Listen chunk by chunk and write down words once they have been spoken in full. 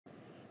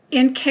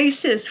In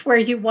cases where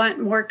you want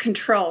more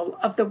control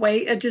of the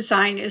way a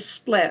design is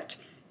split,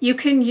 you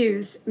can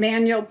use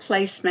manual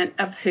placement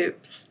of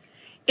hoops.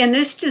 In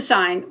this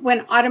design,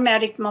 when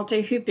automatic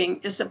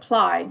multi-hooping is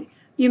applied,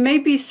 you may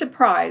be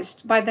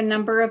surprised by the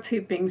number of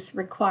hoopings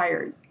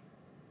required.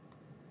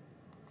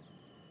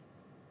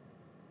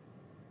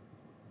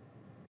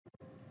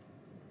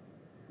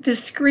 The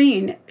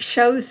screen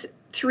shows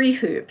 3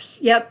 hoops,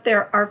 yet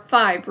there are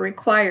 5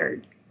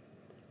 required.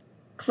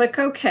 Click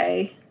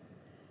OK.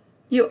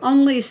 You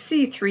only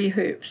see 3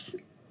 hoops.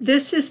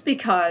 This is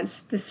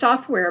because the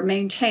software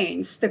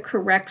maintains the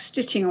correct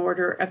stitching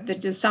order of the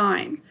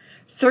design.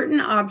 Certain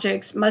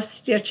objects must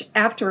stitch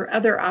after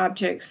other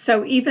objects,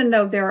 so even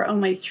though there are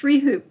only 3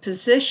 hoop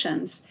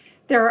positions,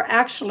 there are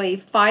actually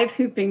 5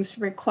 hoopings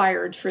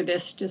required for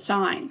this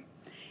design.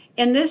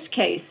 In this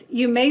case,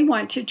 you may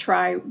want to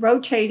try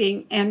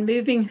rotating and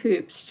moving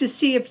hoops to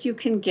see if you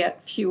can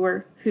get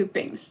fewer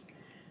hoopings.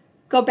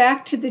 Go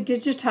back to the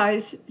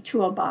Digitize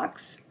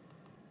toolbox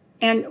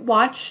and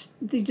watch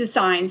the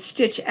design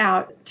stitch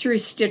out through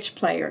Stitch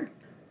Player.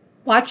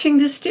 Watching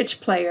the Stitch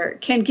Player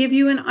can give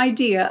you an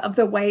idea of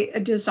the way a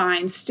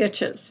design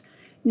stitches.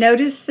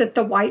 Notice that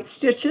the white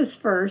stitches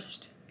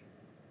first,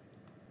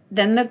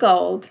 then the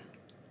gold.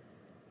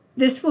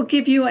 This will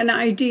give you an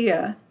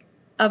idea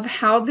of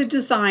how the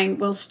design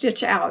will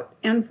stitch out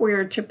and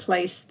where to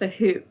place the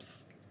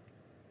hoops.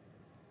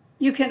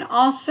 You can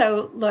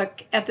also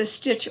look at the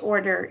stitch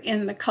order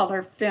in the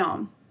color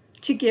film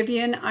to give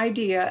you an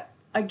idea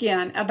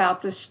again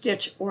about the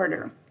stitch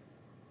order.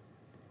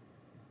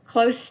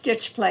 Close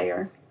Stitch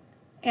Player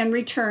and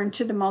return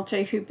to the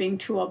multi-hooping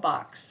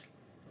toolbox.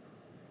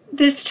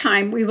 This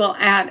time we will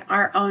add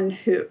our own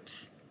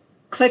hoops.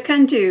 Click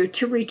Undo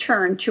to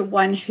return to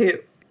 1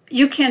 hoop.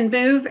 You can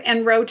move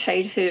and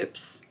rotate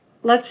hoops.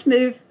 Let's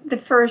move the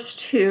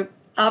first hoop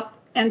up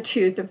and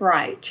to the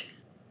right.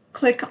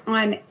 Click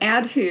on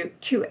Add Hoop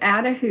to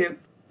add a hoop,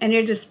 and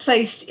it is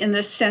placed in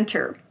the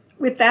center.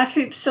 With that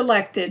hoop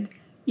selected,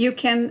 you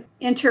can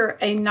enter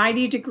a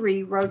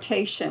 90-degree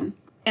rotation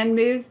and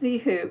move the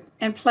hoop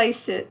and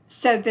place it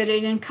so that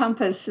it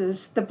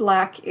encompasses the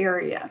black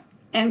area.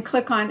 And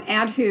click on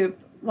Add Hoop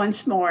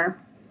once more.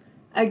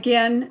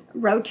 Again,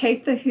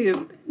 rotate the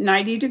hoop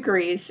 90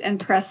 degrees and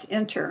press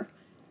Enter.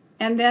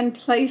 And then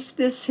place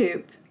this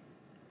hoop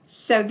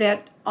so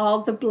that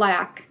all the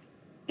black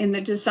in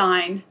the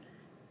design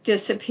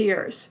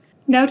disappears.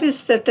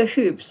 Notice that the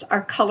hoops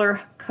are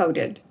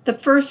color-coded. The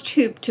first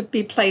hoop to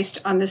be placed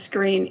on the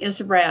screen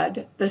is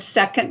red, the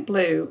second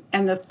blue,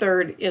 and the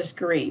third is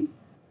green.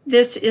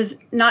 This is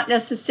not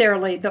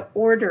necessarily the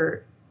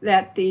order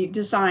that the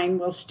design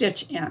will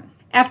stitch in.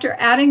 After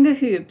adding the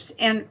hoops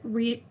and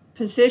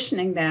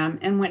repositioning them,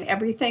 and when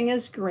everything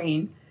is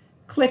green,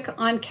 click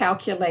on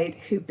Calculate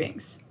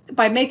Hoopings.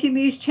 By making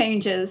these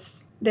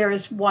changes, there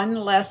is 1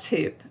 less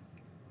hoop.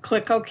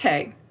 Click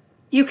OK.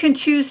 You can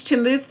choose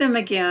to move them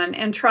again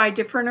and try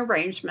different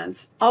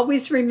arrangements.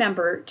 Always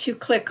remember to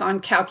click on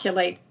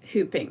Calculate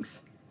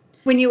Hoopings.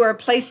 When you are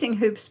placing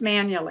hoops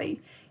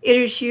manually, it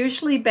is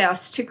usually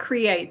best to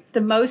create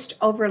the most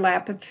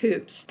overlap of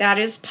hoops that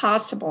is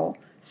possible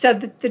so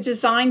that the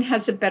design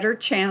has a better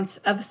chance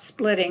of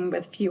splitting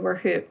with fewer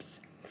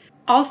hoops.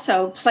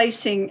 Also,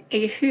 placing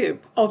a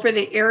hoop over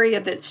the area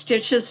that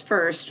stitches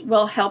first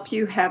will help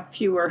you have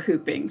fewer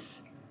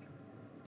hoopings.